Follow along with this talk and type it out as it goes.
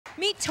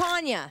Meet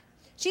Tonya.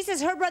 She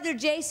says her brother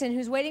Jason,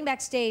 who's waiting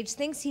backstage,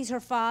 thinks he's her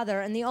father,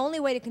 and the only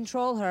way to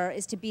control her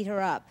is to beat her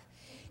up.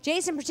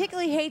 Jason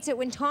particularly hates it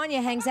when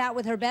Tonya hangs out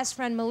with her best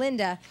friend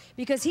Melinda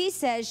because he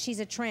says she's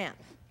a tramp.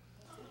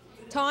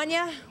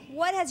 Tonya,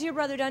 what has your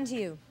brother done to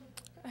you?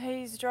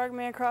 He's dragged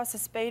me across a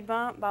speed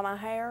bump by my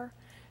hair.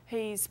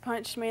 He's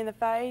punched me in the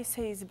face.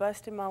 He's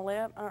busted my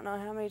lip. I don't know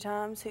how many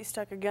times. He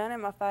stuck a gun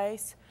in my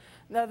face.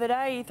 The other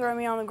day, he threw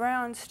me on the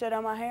ground, stood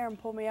on my hair, and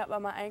pulled me up by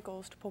my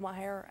ankles to pull my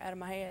hair out of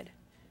my head.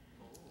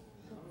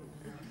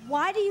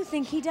 Why do you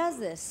think he does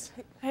this?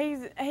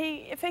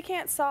 If he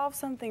can't solve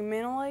something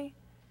mentally,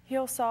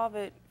 he'll solve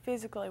it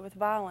physically with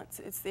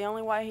violence. It's the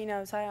only way he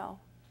knows how.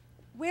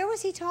 Where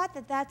was he taught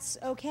that that's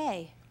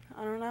okay?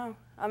 I don't know.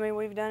 I mean,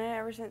 we've done it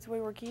ever since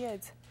we were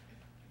kids.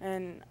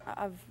 And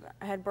I've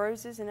had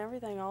bruises and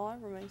everything all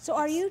over me. So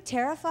are you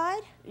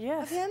terrified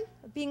Yes. of him,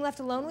 of being left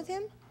alone with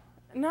him?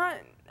 Not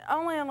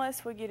only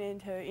unless we get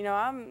into it. You know,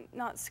 I'm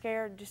not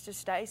scared just to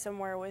stay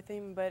somewhere with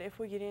him, but if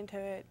we get into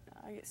it,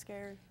 I get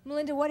scared.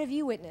 Melinda, what have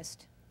you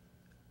witnessed?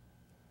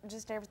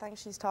 Just everything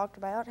she's talked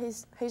about.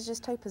 He's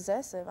just too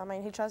possessive. I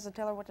mean, he tries to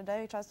tell her what to do,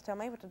 he tries to tell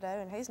me what to do,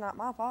 and he's not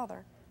my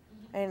father.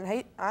 And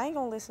I ain't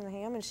gonna listen to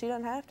him, and she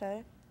doesn't have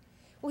to.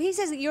 Well, he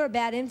says that you're a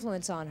bad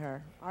influence on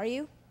her. Are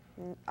you?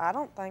 I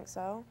don't think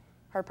so.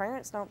 Her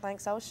parents don't think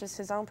so. It's just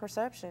his own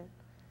perception.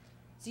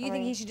 So you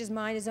think he should just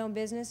mind his own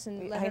business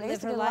and let her live her life? He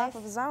needs to get a life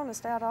of his own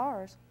instead of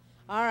ours.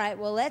 All right,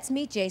 well, let's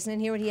meet Jason and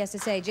hear what he has to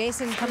say.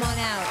 Jason, come on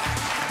out.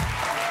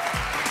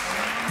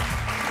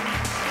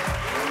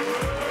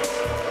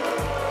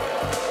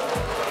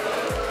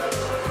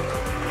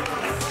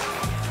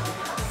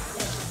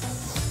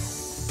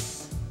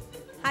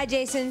 Hi,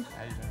 Jason.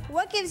 How you doing?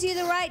 What gives you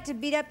the right to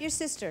beat up your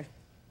sister?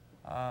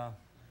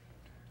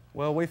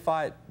 Well, we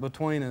fight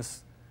between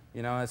us.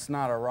 You know, it's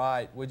not a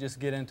right. We just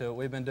get into it.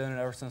 We've been doing it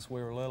ever since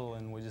we were little,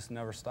 and we just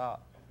never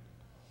stop.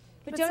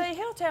 But see,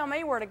 he'll tell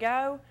me where to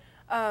go,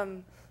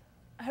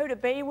 who to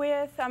be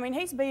with. I mean,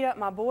 he's beat up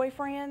my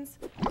boyfriends.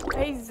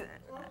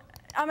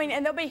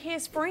 And they'll be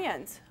his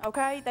friends,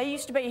 okay? They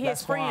used to be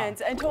his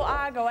friends until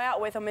I go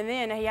out with them, and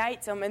then he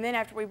hates them, and then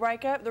after we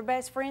break up, they're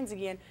best friends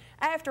again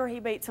after he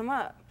beats them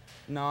up.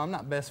 No, I'm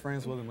not best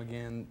friends with them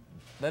again.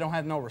 They don't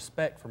have no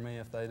respect for me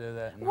if they do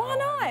that. Why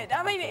not?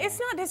 I mean, it's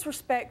not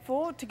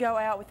disrespectful to go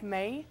out with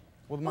me.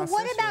 With my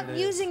what sister, about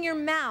using your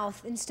mouth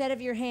instead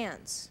of your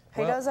hands?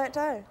 He does that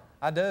too.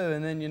 I do,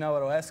 and then, you know,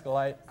 it'll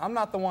escalate. I'm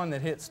not the one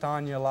that hits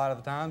Tonya a lot of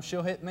the time.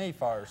 She'll hit me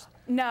first.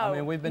 No, I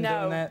mean, we've been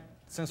doing that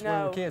since we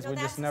were kids. No, we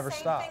just never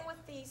stopped. That's the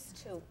same thing with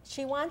these two.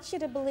 She wants you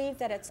to believe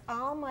that it's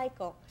all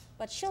Michael,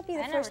 but she'll be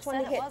the first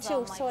one to hit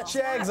too, so it's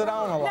She eggs it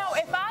on a lot.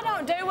 No, if I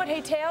don't do what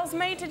he tells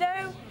me to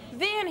do,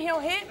 then he'll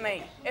hit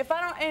me. If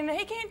I don't, and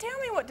he can't tell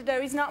me what to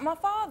do. He's not my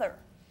father.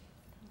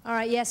 All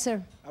right, yes,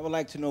 sir. I would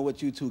like to know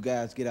what you two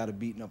guys get out of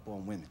beating up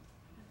on women.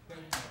 If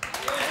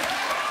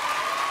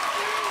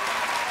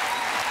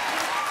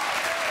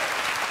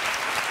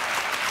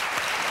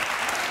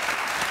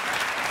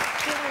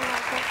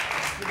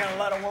you're gonna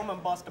let a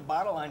woman bust a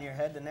bottle on your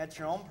head, then that's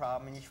your own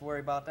problem, and you should worry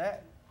about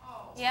that.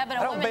 Yeah, but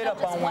I don't beat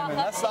up on women.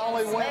 That's the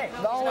only woman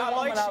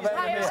I've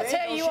ever hit. I'll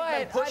tell you what. She's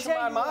been pushing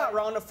my mom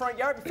around the front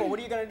yard before. What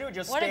are you gonna do?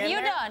 Just what stand there?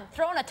 What have you done?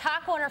 Thrown a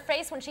taco in her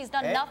face when she's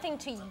done nothing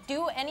to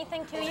do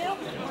anything to you?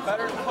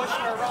 Better than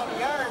pushing her around the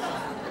yard.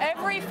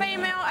 Every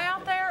female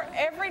out there,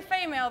 every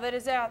female that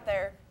is out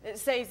there that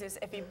sees this,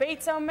 if he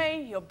beats on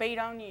me, he'll beat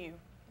on you.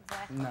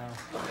 Exactly. No.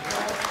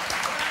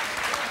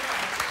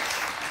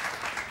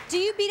 Do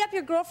you beat up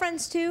your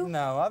girlfriends too?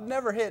 No, I've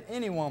never hit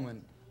any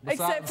woman.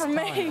 Except for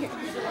me.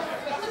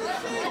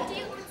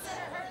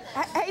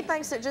 He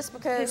thinks that just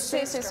because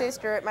she's his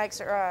sister, it makes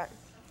it right.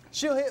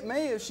 She'll hit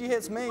me if she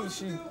hits me.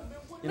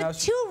 But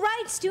two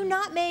rights do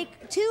not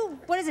make two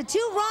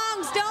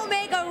wrongs don't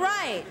make a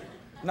right.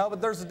 No,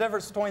 but there's a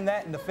difference between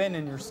that and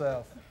defending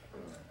yourself.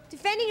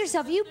 Defending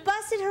yourself, you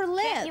busted her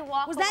lip. Can't you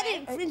walk Was that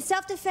away? in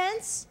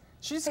self-defense?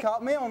 She's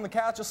caught me on the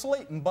couch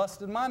asleep and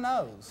busted my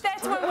nose.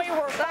 That's when we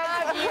were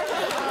 5 years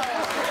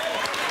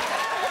old.